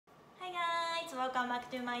welcome back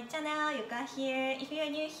to my channel. Yuka here. If you're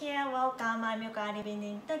new here, welcome. I'm Yuka, living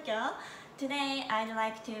in Tokyo. Today I'd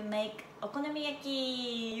like to make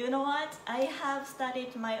okonomiyaki. You know what? I have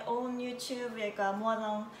started my own YouTube like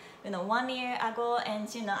more than 1 year ago, and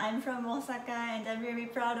I'm from Osaka, and I'm very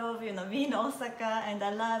proud of being Osaka, and I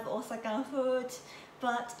love Osakan food,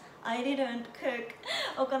 but I didn't cook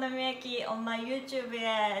okonomiyaki on my YouTube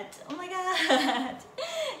yet. Oh my god!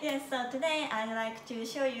 Yes, so today I'd like to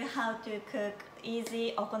show you how to cook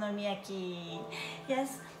easy okonomiyaki.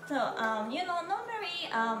 Yes, so normally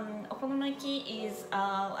okonomiyaki is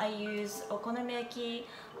I use okonomiyaki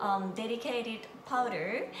dedicated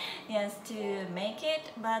powder, yes, to make it.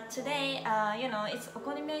 But today, it's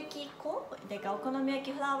okonomiyaki ko. Like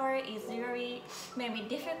okonomiyaki flour is very maybe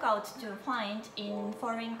difficult to find in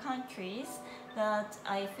foreign countries. That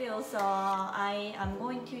I feel, so I am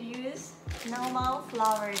going to use normal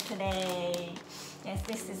flour today. Yes,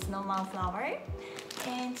 this is normal flour,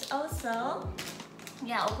 and also,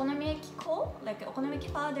 yeah, okonomiyaki ko, like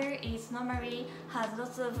okonomiyaki powder, is normally has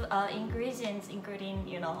lots of ingredients, including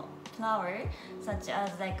flour, such as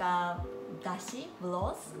like dashi,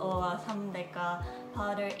 broth, or some like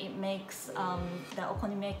powder. It makes the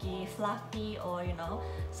okonomiyaki fluffy or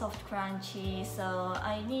soft, crunchy. So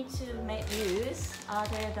I need to use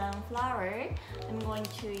other than flour. I'm going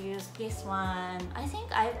to use this one. I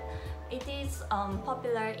think it is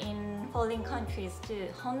popular in foreign countries too.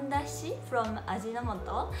 Hondashi from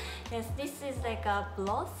Ajinomoto. Yes, this is like a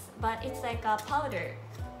broth, but it's like a powder.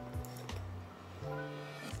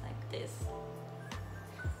 It's like this.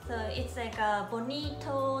 So it's like a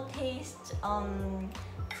Bonito taste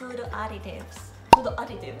food additive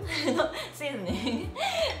seasoning.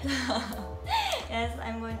 Yes,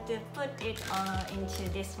 I'm going to put it into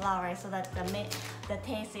this flour so that the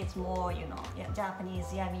taste is more,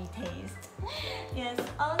 Japanese yummy taste. Yes,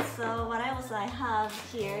 also what else I have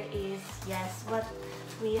here is, yes, what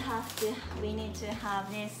we need to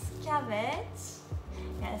have this cabbage.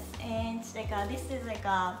 Yes, and like this is like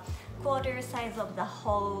a quarter size of the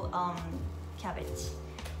whole cabbage.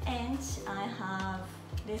 And I have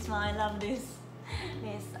this one. I love this.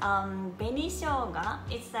 This benishoga.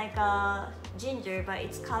 It's like a ginger, but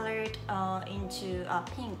it's colored into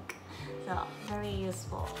pink. So very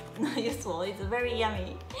useful. Useful. It's very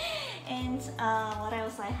yummy. And what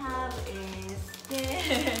else I have is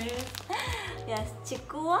this. Yes,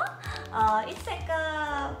 Chikuwa. It's like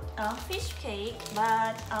a fish cake,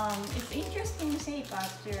 but it's interesting shape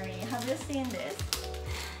actually. Have you seen this?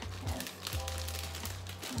 Yes.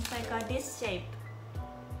 It's like this shape.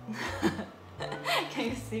 Can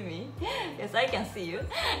you see me? Yes, I can see you.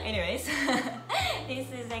 Anyways, this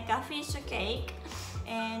is like a fish cake,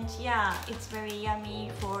 and yeah, it's very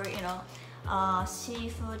yummy for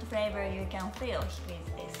seafood flavor you can feel with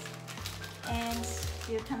this. And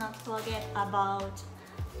you cannot forget about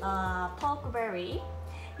pork berry.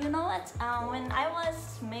 You know what? When I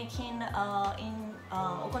was making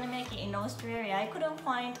okonomiyaki in Australia, I couldn't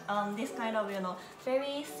find this kind of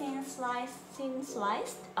very thin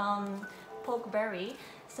sliced pork berry.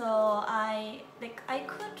 So I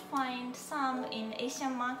could find some in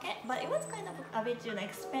Asian market, but it was kind of a bit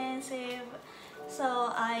expensive.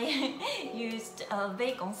 So I used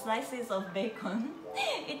slices of bacon.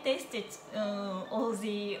 It tasted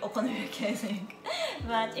Aussie okonomiyaki, I think.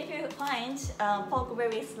 But if you find pork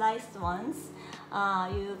berry sliced ones,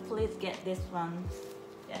 you please get this one.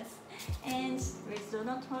 Yes, and please do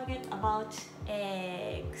not forget about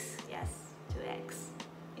eggs. Yes, 2 eggs.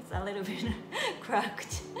 It's a little bit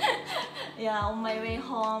cracked. Yeah, on my way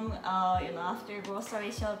home, after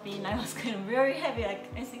grocery shopping, I was kind of very heavy. Like,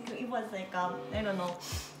 I think it was like I don't know,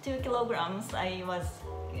 2 kilograms I was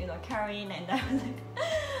carrying, and I was like,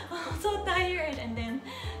 oh, so tired. And then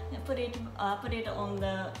I put it on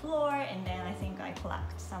the floor, and then I think I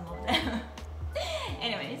cracked some of them.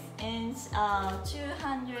 Anyways, and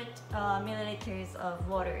 200 milliliters of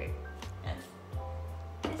water. Yes.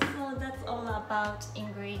 So that's all about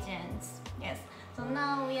ingredients. Yes. So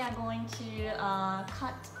now we are going to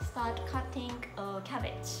start cutting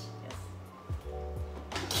cabbage. Yes.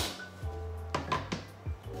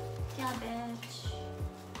 Cabbage.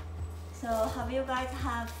 So have you guys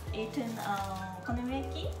eaten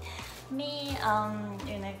okonomiyaki? Me,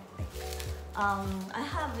 I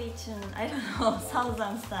have eaten, I don't know,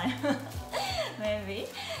 thousands times maybe,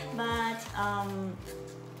 but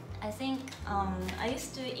I think I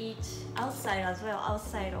used to eat outside as well,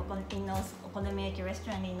 outside in okonomiyaki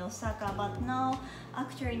restaurant in Osaka, but now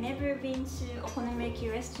actually never been to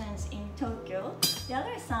okonomiyaki restaurants in Tokyo. There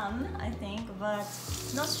are some, I think, but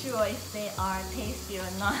not sure if they are tasty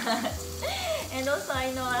or not. And also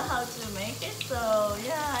I know how to make it, so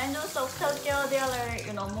yeah. And also Tokyo, there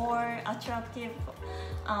are more attractive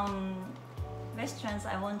restaurants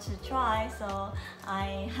I want to try, so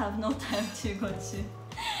I have no time to go to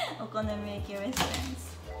okonomiyaki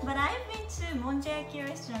restaurants. But I've been to mochi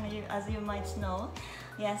restaurant, as you might know.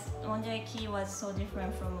 Yes, mochi was so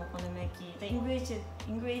different from okonomiyaki. The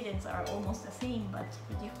ingredients are almost the same, but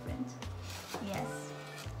different. Yes.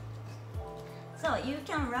 So you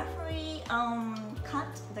can roughly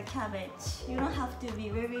cut the cabbage. You don't have to be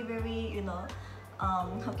very,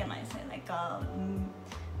 how can I say, like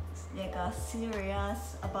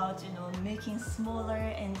serious about making smaller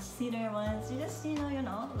and thinner ones. You just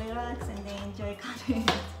relax and then enjoy cutting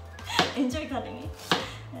it. Enjoy cutting it.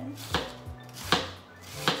 Yes.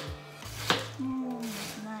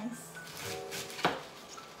 Nice.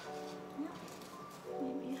 Yeah.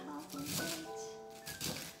 Maybe half of it.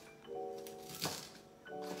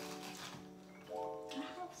 I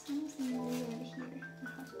have something weird here. I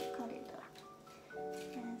have to cut it up.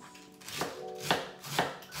 Yes.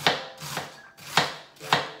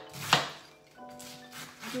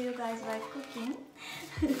 Do you guys like cooking?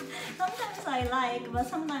 Sometimes I like, but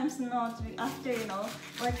sometimes not. After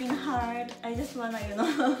working hard, I just wanna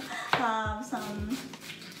have some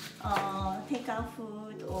takeout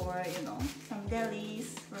food or some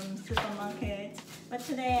delis from supermarket. But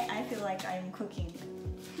today I feel like I'm cooking.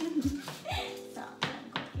 So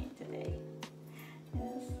I'm cooking today.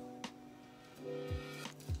 Yes.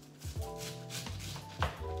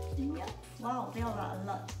 Yep. Wow, there are a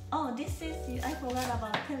lot. Oh, this is, I forgot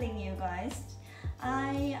about telling you guys.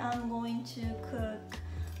 I am going to cook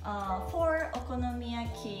 4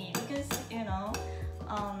 okonomiyaki because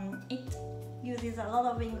it uses a lot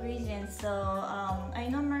of ingredients. So I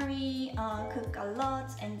normally cook a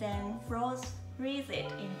lot and then freeze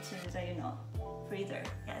it into the freezer.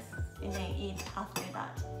 Yes, and then eat after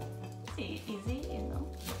that. See, easy,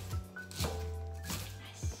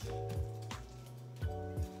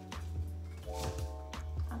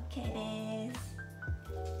 Okay, this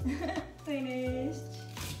finished.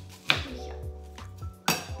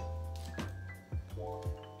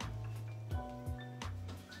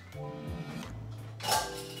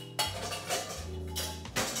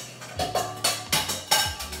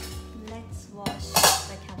 Let's wash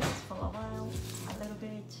the cabbage for a while, a little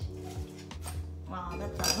bit. Wow,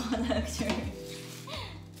 that's a lot actually.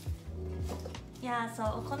 Yeah, so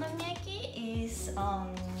okonomiyaki is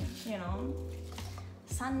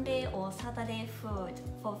Sunday or Saturday food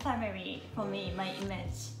for family. For me, my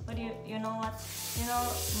image. But you know what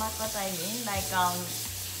I mean? Like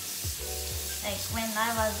when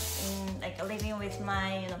I was living with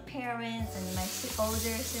my parents and my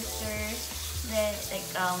older sisters,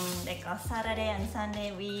 like a Saturday and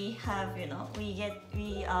Sunday we have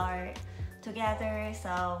we are together,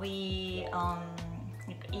 so we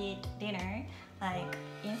eat dinner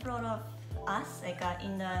in front of us,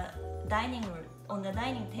 in the dining room. On the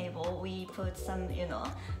dining table, we put some,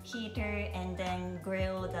 heater and then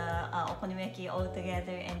grill the okonomiyaki all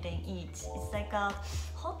together and then eat. It's like a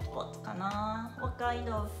hot pot, kana? What kind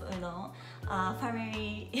of,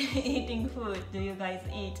 family eating food do you guys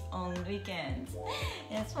eat on weekends?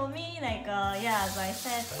 Yes, for me, as I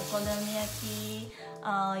said, okonomiyaki,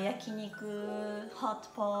 yakiniku,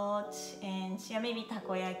 hot pot, and maybe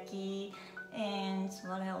takoyaki, and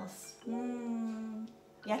what else?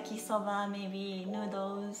 Yakisoba, maybe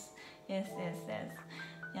noodles. Yes.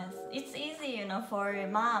 It's easy, for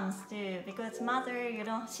moms too, because mother,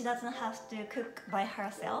 she doesn't have to cook by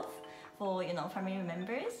herself for family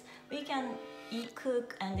members. We can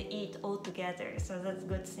cook and eat all together. So that's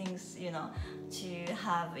good things, to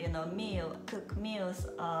have cook meals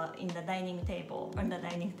on the dining table.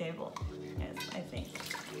 Yes, I think.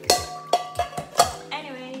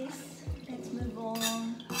 Anyways, let's move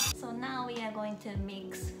on. So now we are going to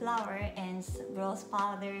mix flour and broth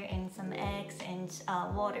powder and some eggs and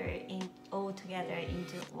water all together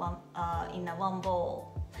into one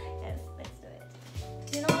bowl. Yes, let's do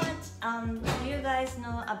it. You know what? Do you guys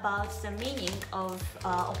know about the meaning of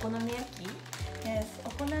okonomiyaki? Yes,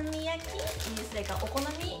 okonomiyaki is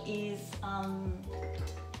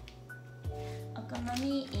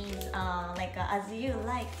okonomi is as you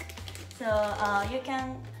like. So you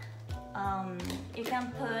can you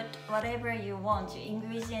can put whatever you want. Your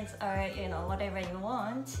ingredients are, whatever you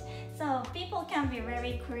want. So people can be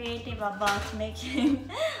very creative about making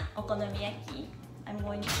okonomiyaki. I'm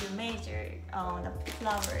going to measure the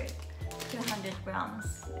flour, 200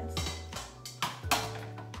 grams. Yes.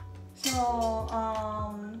 So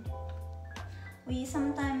we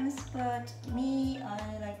sometimes put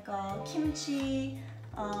like kimchi,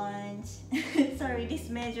 and sorry, this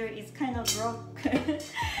measure is kind of broken.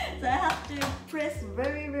 So I have to press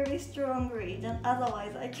very strongly, then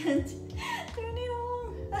otherwise I can't turn it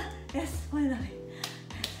on. Yes, finally.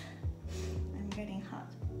 I'm getting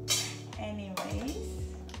hot. Anyways.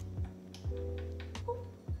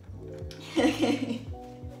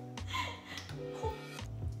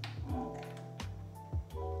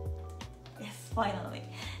 Yes, finally.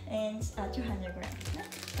 And 200 grams.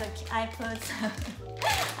 So I put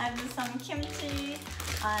some kimchi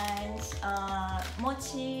and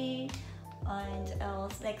mochi, and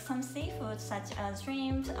else like some seafood such as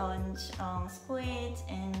shrimp and squid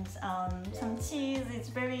and some cheese. It's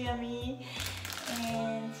very yummy,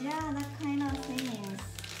 and yeah, that kind of things.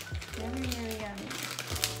 Very yummy.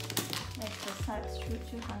 Like the size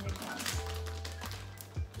 200 grams.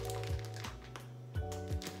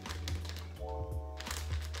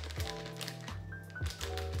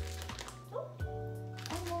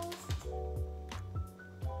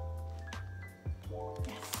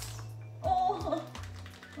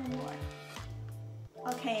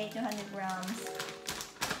 Okay, 200 grams.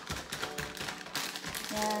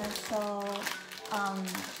 Yeah, so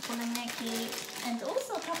okonomiyaki, and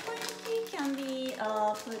also takoyaki can be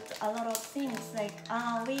put a lot of things. Like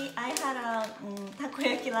I had a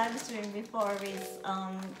takoyaki live stream before with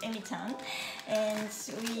Emi-chan, and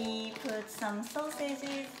we put some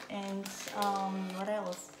sausages and what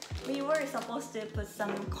else? We were supposed to put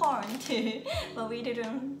some corn too, but we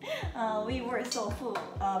didn't. We were so full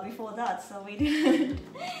before that, so we didn't.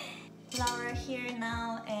 Flour here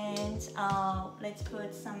now, and let's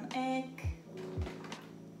put some egg.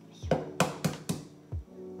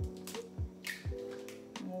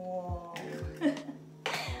 Whoa.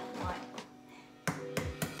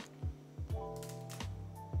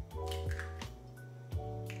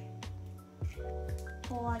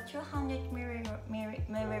 For 200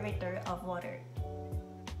 milliliter of water.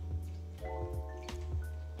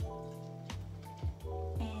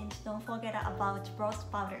 And don't forget about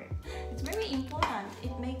broth powder. It's very important.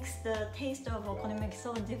 It makes the taste of okonomiyaki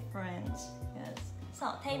so different. Yes.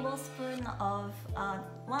 So tablespoon of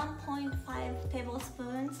 1.5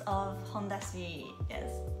 tablespoons of Hondashi. Yes.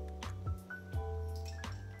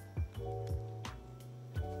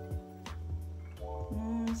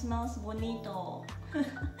 Smells bonito.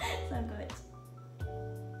 So good.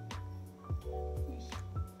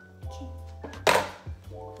 Okay.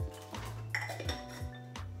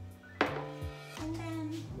 And then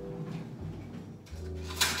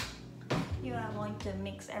you are going to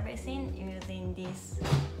mix everything using this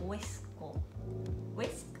whisk.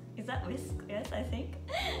 Whisk? Is that whisk? Yes, I think.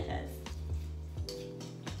 Yes.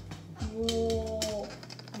 Whoa.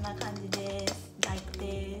 こんな感じです。Like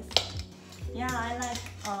this. Yeah, I like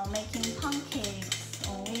making pancakes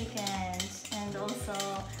on weekends, and also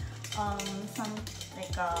some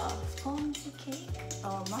like sponge cake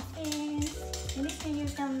or muffins. Anything you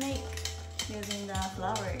can make using the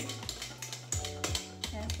flour.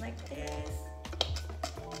 Just like this.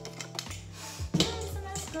 It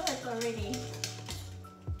smells good already.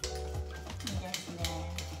 Yes,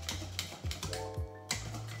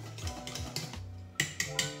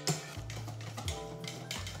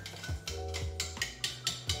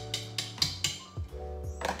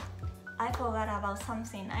 I forgot about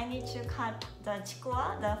something. I need to cut the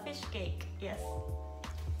chikuwa, the fish cake. Yes.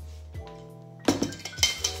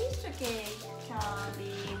 Fish cake can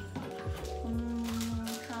be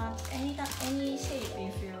cut any shape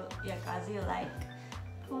if you as you like.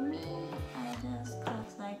 For me, I just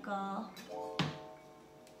cut like a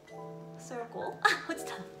circle. What's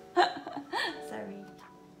that? Sorry.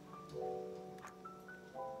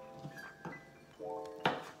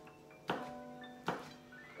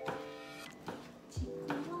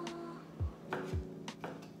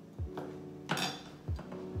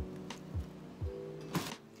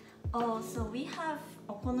 Oh, so we have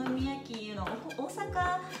okonomiyaki. You know,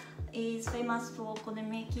 Osaka is famous for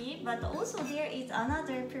okonomiyaki, but also there is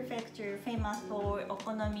another prefecture famous for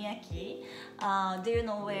okonomiyaki. Do you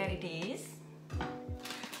know where it is?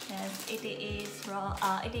 Yes, it is from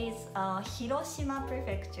Hiroshima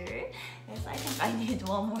prefecture. Yes, I think I need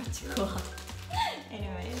one more Chikuwa.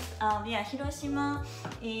 Anyways, yeah, Hiroshima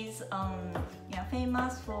is yeah,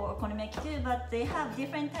 famous for okonomiyaki too, but they have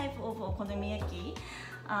different type of okonomiyaki.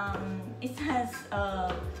 It has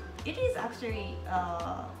it is actually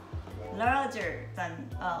larger than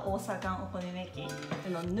Osakan okonomiyaki,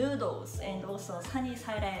 you know, noodles and also sunny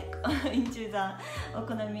side egg into the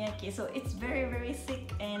okonomiyaki. So it's very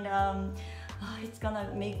thick, and it's gonna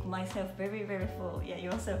make myself very full. Yeah,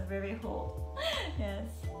 yourself very full. Yes.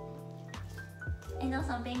 And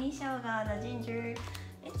also benishoga, the ginger,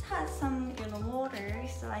 it has some, you know, water,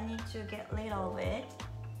 so I need to get rid of it.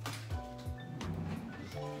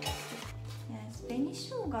 Yes,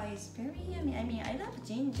 benishoga is very yummy. I mean, I love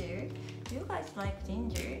ginger. Do you guys like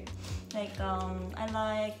ginger? Like I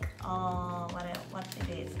like what it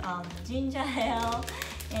is? Ginger ale,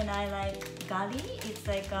 and I like gari. It's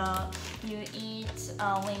like you eat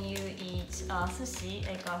when you eat sushi,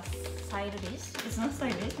 like a side dish. It's not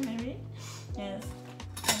side dish, maybe. Yes,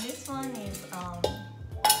 and this one is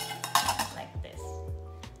like this.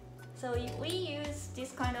 So we use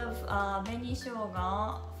this kind of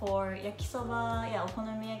benishoga for yakisoba, yeah,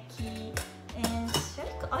 okonomiyaki, and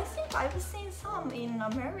I think I've seen some in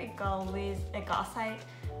America with like a side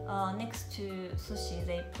next to sushi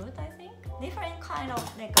they put, I think. Different kind of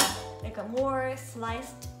like a more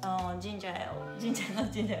sliced ginger ale.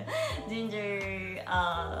 Not ginger. Ginger,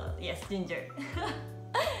 yes, ginger.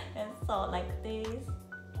 And so like this.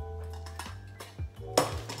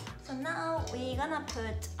 So now we're gonna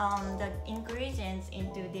put the ingredients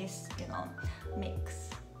into this, you know, mix.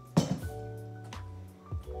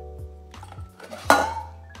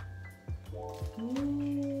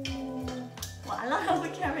 Ooh. Well, a lot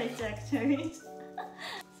of cabbage actually.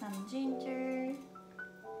 Some ginger.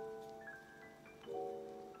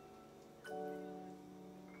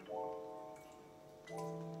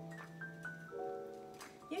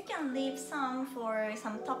 You can leave some for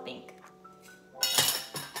some topping.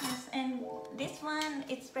 Yes, and this one,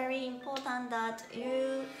 it's very important that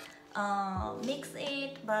you mix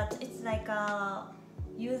it, but it's like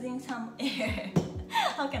using some air.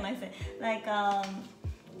 How can I say? Like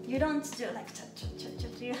you don't do like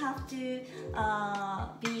you have to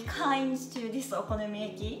be kind to this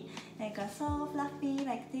okonomiyaki, like so fluffy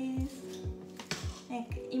like this.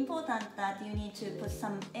 Like important that you need to put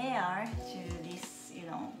some air to this, you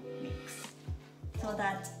know, mix, so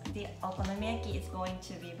that the okonomiyaki is going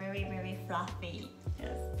to be very fluffy.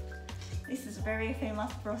 Yes, this is very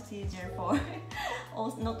famous procedure for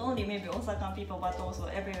not only maybe Osakan people, but also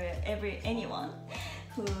anyone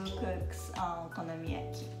who cooks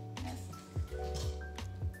okonomiyaki. Yes.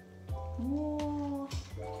 Ooh,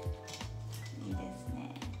 いいですね。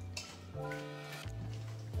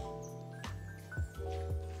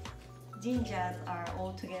Gingers are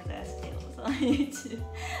all together still, so I need to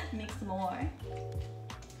mix more.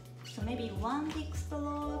 So maybe one big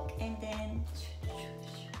stroke and then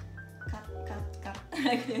cut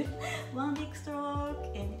like this. One big stroke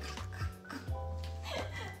and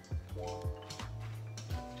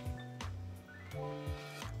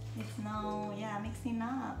it's now, yeah, mixing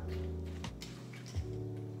up.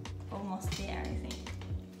 Almost there, I think.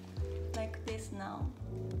 Like this now.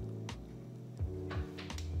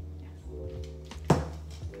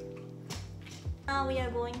 Now we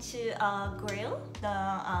are going to grill the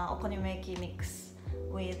okonomiyaki mix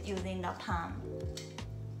with using the pan.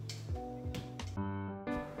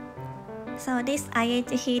 So this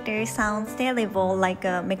IH heater sounds terrible, like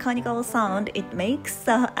a mechanical sound it makes,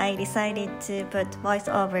 so I decided to put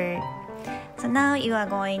voiceover. So now you are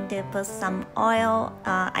going to put some oil.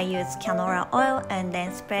 I use canola oil and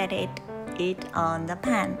then spread it on the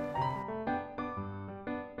pan.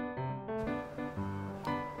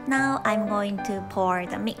 Now I'm going to pour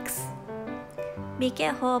the mix. Be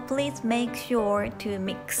careful, please make sure to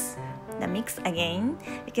mix the mix again,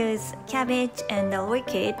 because cabbage and the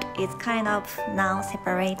liquid is kind of now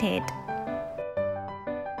separated.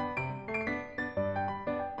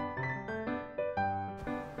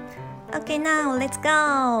 Okay, now let's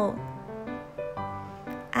go!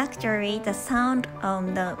 Actually, the sound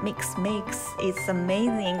the mix makes is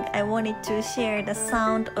amazing. I wanted to share the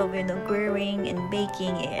sound of, you know, grilling and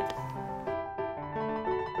baking it.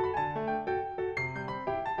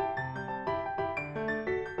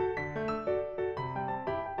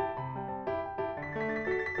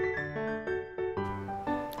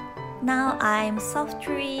 Now I'm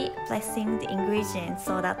softly pressing the ingredients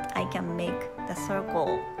so that I can make the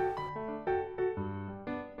circle.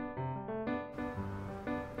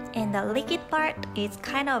 And the liquid part is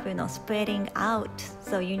kind of, you know, spreading out,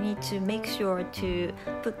 so you need to make sure to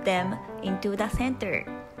put them into the center.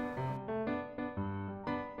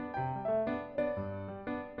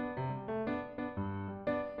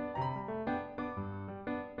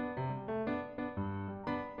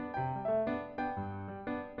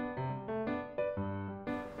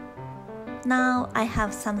 Now I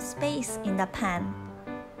have some space in the pan.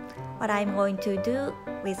 What I'm going to do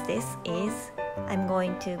with this is I'm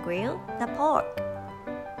going to grill the pork.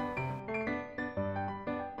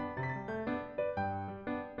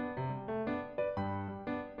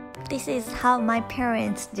 This is how my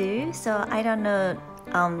parents do, so I don't know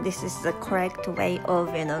this is the correct way of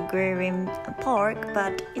grilling pork,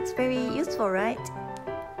 but it's very useful, right?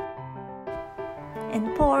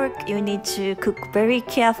 And pork you need to cook very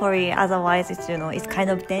carefully, otherwise it's kind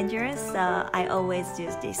of dangerous, so I always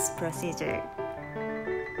use this procedure.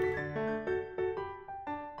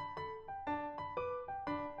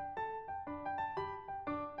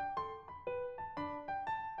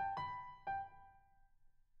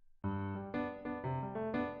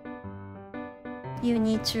 You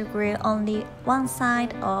need to grill only one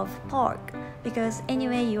side of pork, because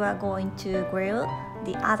anyway you are going to grill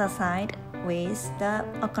the other side with the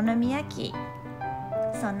okonomiyaki.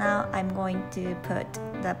 So now I'm going to put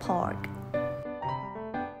the pork.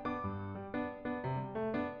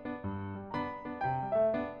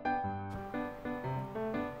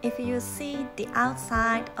 If you see the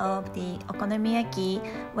outside of the okonomiyaki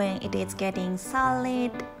when it is getting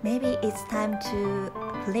solid, maybe it's time to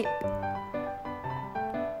flip.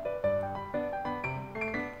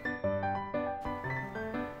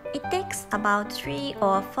 It takes about 3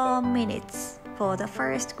 or 4 minutes for the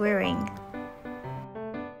first grilling.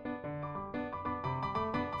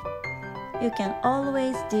 You can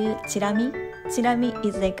always do chirami. Chirami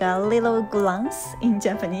is like a little glance in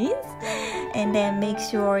Japanese, and then make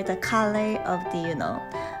sure the color of the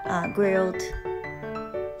grilled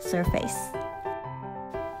surface.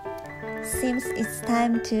 Seems it's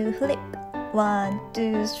time to flip. 1,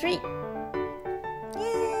 2, 3.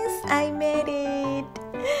 Yes, I made it.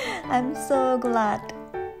 I'm so glad.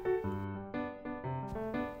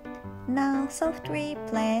 Now softly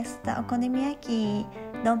press the okonomiyaki.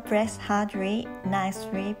 Don't press hardly,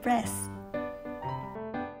 nicely press.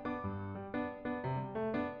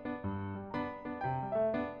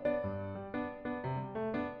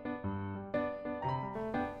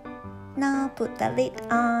 Now put the lid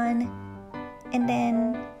on, and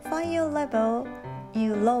then fire level,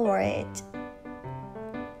 you lower it.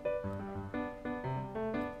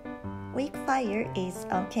 Weak fire is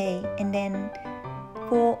okay, and then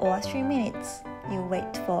 4 or 3 minutes you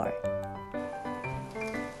wait for.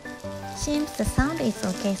 Seems the sound is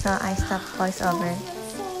okay, so I stop voiceover.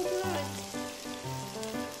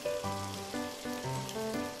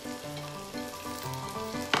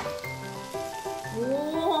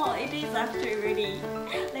 Whoa, it is actually ready.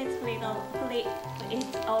 Let's flip it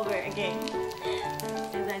over again.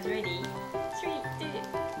 You guys ready?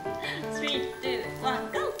 3, 2,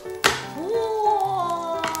 1, go!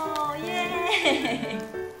 Whoa! Yay!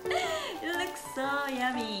 It looks so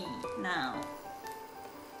yummy now.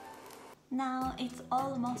 Now it's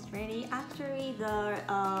almost ready. Actually,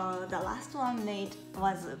 the last one made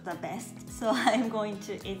was the best, so I'm going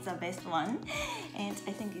to eat the best one, and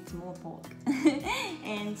I think it's more pork.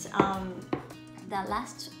 And the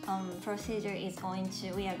last procedure is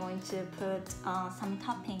we are going to put some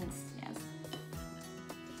toppings. Yes.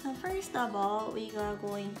 So first of all, we are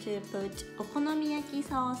going to put okonomiyaki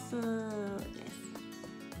sauce. Yes.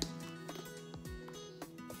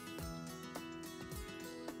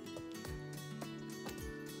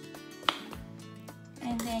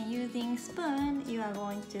 And then using spoon, you are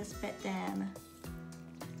going to spread them.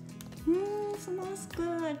 Smells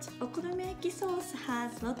good. Okonomiyaki sauce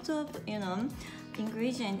has lots of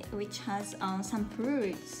ingredient which has some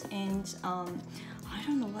fruits, and I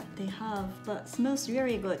don't know what they have, but smells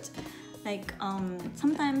really good. Like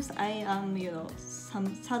sometimes I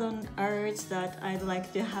some sudden urge that I'd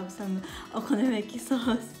like to have some okonomiyaki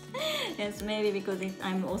sauce. Yes, maybe because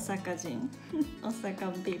I'm Osaka-jin,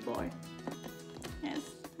 Osaka people. Yes,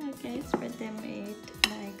 okay, spread them it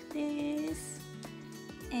like this.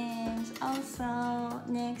 And also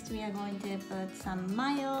next we are going to put some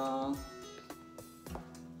mayo.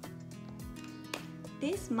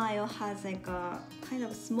 This mayo has like a kind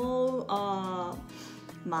of small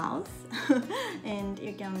mouth and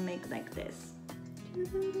you can make like this.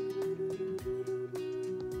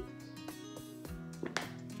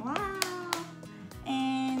 Wow!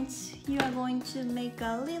 And you are going to make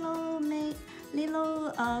a little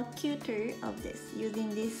cuter of this using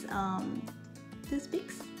this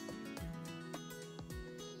toothpicks.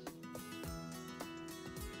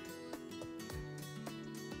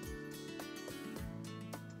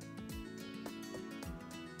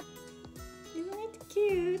 Isn't it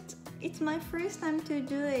cute? It's my first time to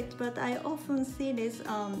do it, but I often see this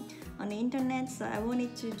on the internet, so I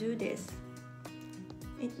wanted to do this.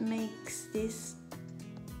 it makes this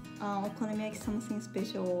okonomiyaki something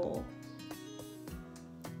special.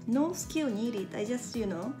 No skill needed. I just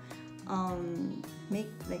make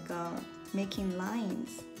like making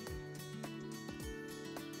lines.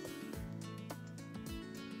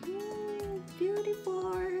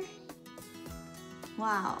 Beautiful.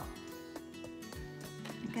 Wow.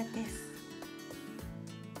 Look at this.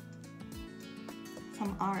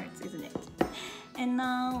 Some art, isn't it? And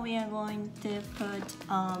now we are going to put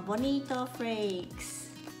Bonito flakes.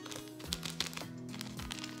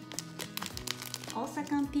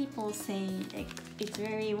 Osakan people say like it's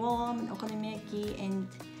very warm, okonomiyaki, and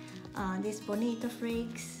these Bonito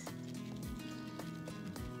flakes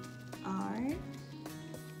are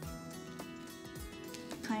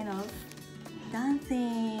kind of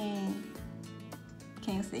dancing.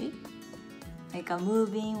 Can you see? Like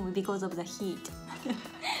moving because of the heat.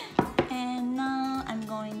 And now I'm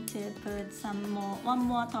going to put one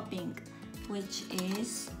more topping, which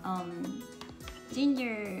is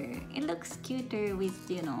ginger. It looks cuter with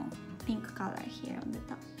pink color here on the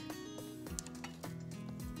top.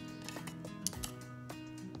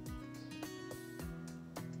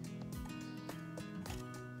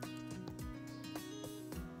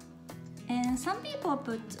 And some people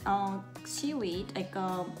put seaweed, like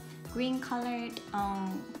a green colored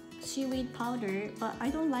seaweed powder, but I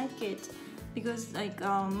don't like it because like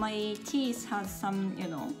my teeth has some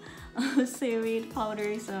seaweed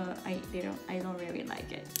powder, so I don't really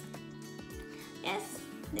like it. Yes,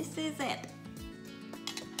 this is it.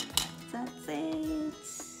 That's it.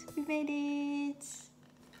 We made it.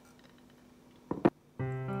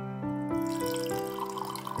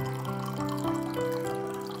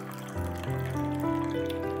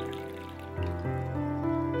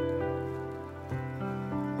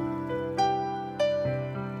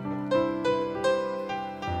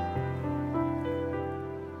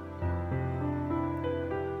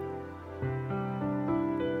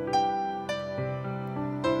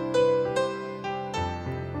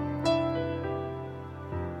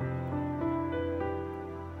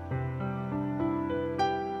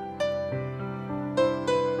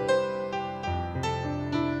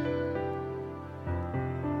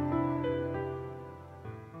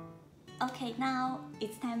 Okay, now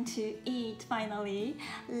it's time to eat finally.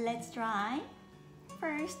 Let's try.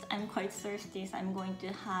 First, I'm quite thirsty, so I'm going to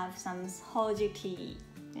have some soju tea.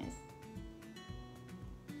 Yes.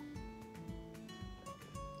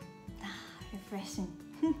 Refreshing.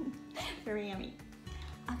 Very yummy.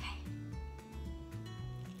 Okay.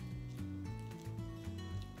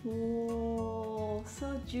 Whoa,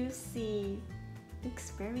 so juicy.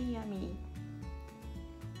 Looks very yummy.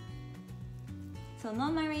 So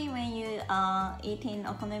normally when you are eating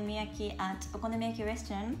okonomiyaki at okonomiyaki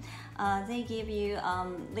restaurant, they give you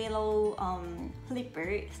little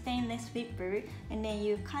flipper, stainless flipper, and then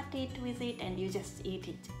you cut it with it and you just eat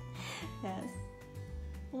it. Yes.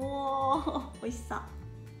 Whoa, 美味しそう。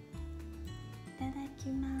いただき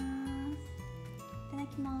ます。いただ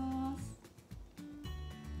きます。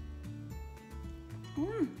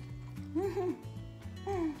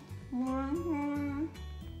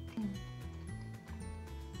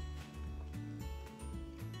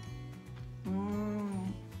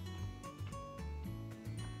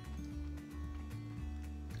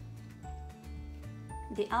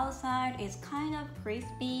The outside is kind of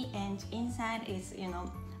crispy and inside is,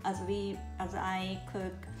 as I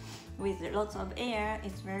cook with lots of air,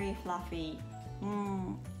 it's very fluffy.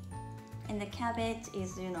 And the cabbage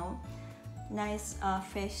is, nice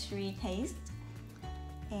freshly taste.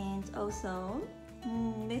 And also,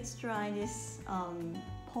 let's try this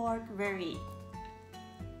pork berry.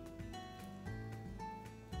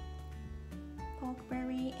 Pork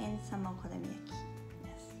berry and some okonomiyaki.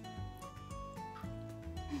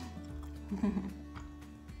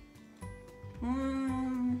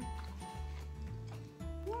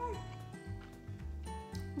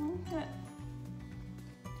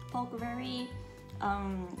 Pork berry,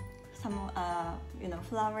 some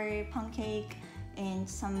flour pancake, and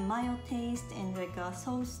some mayo taste and like a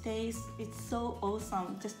sauce taste. It's so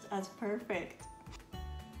awesome, just as perfect.